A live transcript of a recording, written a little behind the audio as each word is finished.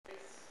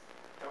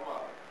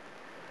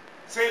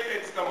צא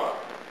אצטמה.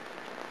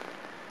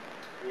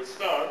 We'll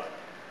start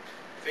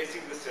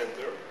facing the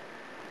center,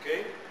 okay?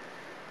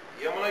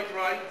 Yemenite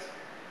right,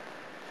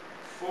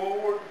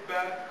 forward,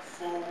 back,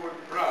 forward,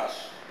 brush,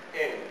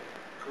 and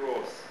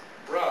cross,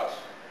 brush,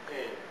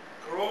 and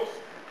cross,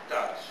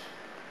 touch,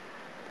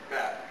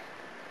 back,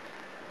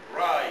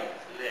 right,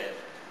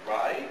 left,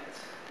 right,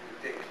 we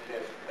take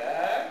left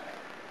back,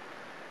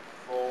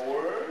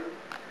 forward,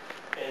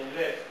 and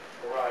left,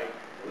 right,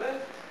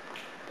 left,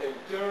 and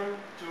turn,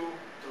 2,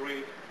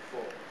 3,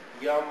 4.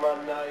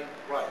 Yemenite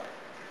right,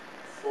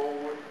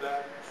 forward,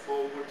 back,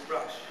 forward,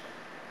 brush,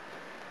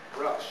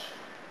 brush,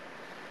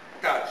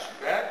 touch,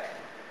 back,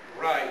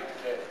 right,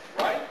 left,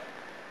 right,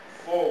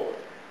 forward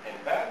and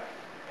back,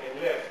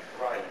 and left,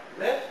 right,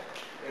 left,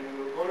 and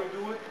we're going to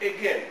do it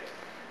again.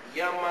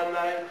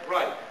 Yemenite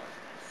right,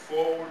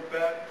 forward,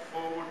 back,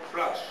 forward,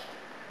 brush,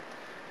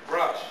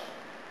 brush,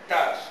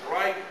 touch,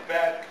 right,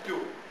 back, 2,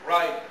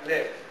 right,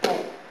 left,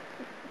 boom,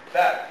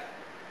 back,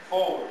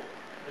 forward,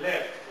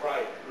 left,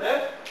 right,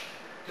 left,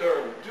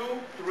 turn, 2,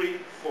 3,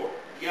 4.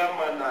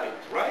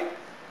 Yemenite right,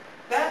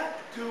 back,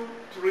 2,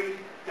 3,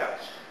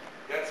 touch.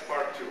 That's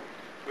part 2.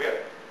 We have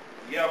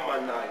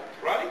Yemenite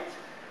right,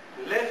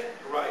 left,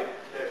 right,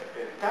 left,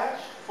 and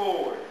touch,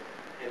 forward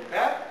and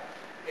back,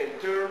 and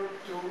turn,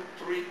 2,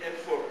 3, and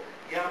 4.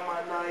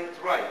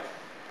 Yemenite right,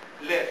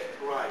 left,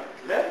 right,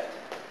 left,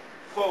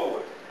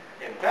 forward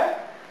and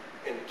back,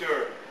 and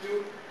turn,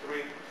 2,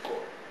 3, 4.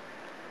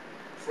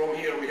 From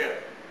here we have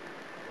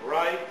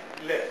right,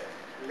 left,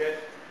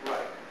 left,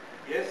 right.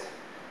 Yes?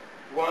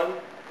 1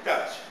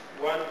 touch,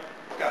 1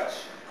 touch,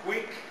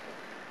 quick,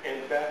 and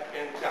back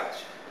and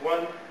touch.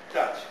 1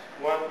 touch,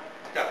 1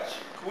 touch,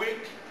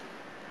 quick.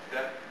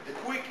 The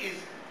quick is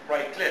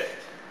right, left.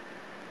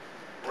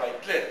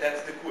 Right, left,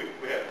 that's the quick.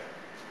 We have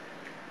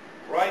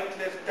right,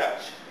 left,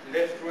 touch,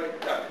 left,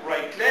 right, touch,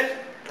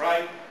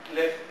 right,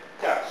 left,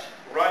 touch,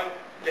 right,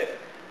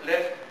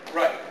 left,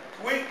 right,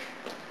 quick,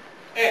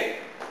 and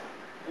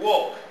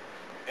walk,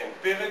 and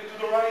pivot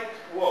to the right,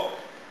 walk,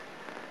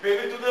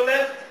 pivot to the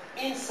left,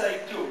 inside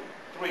 2,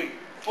 3,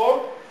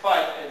 4,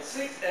 5, and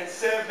 6, and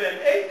 7,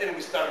 8, and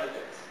we start the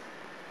dance.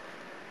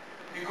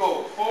 You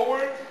go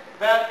forward,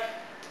 back,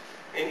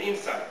 and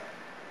inside.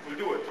 We'll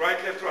do it. Right,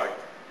 left, right.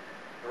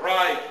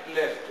 Right,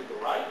 left to the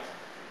right.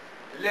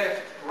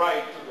 Left,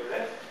 right to the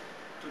left.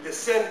 To the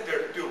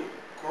center, 2,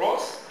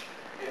 cross,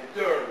 and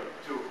turn,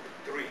 2,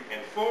 3,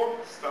 and 4.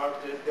 Start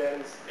the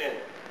dance, and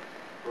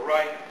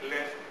right,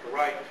 left,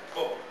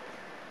 up.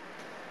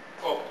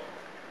 Up.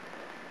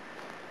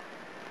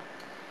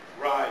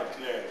 Right,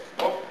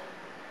 left, up.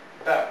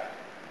 Back,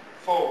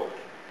 forward,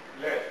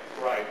 left,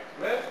 right,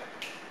 left.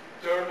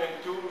 Turn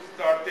and 2,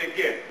 start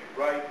again.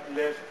 Right,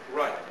 left,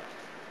 right.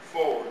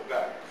 Forward,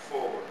 back,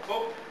 forward,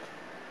 up.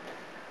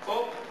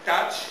 Up,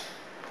 touch,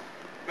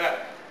 back.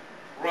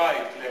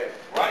 Right,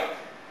 left, right.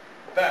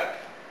 Back,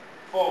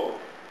 forward,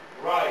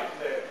 right,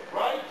 left,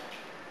 right.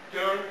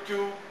 Turn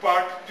 2,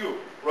 part 2.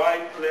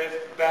 Right,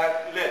 left,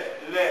 back,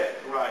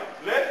 left,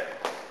 right,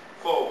 left.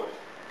 Forward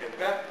and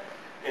back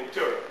and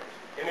turn.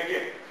 And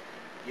again.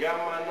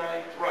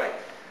 Yemenite right,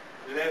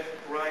 left,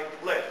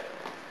 left.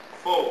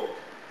 Forward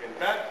and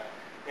back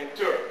and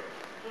turn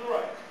to the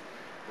right.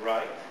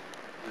 Right,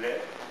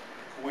 left,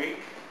 quick,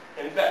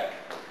 and back.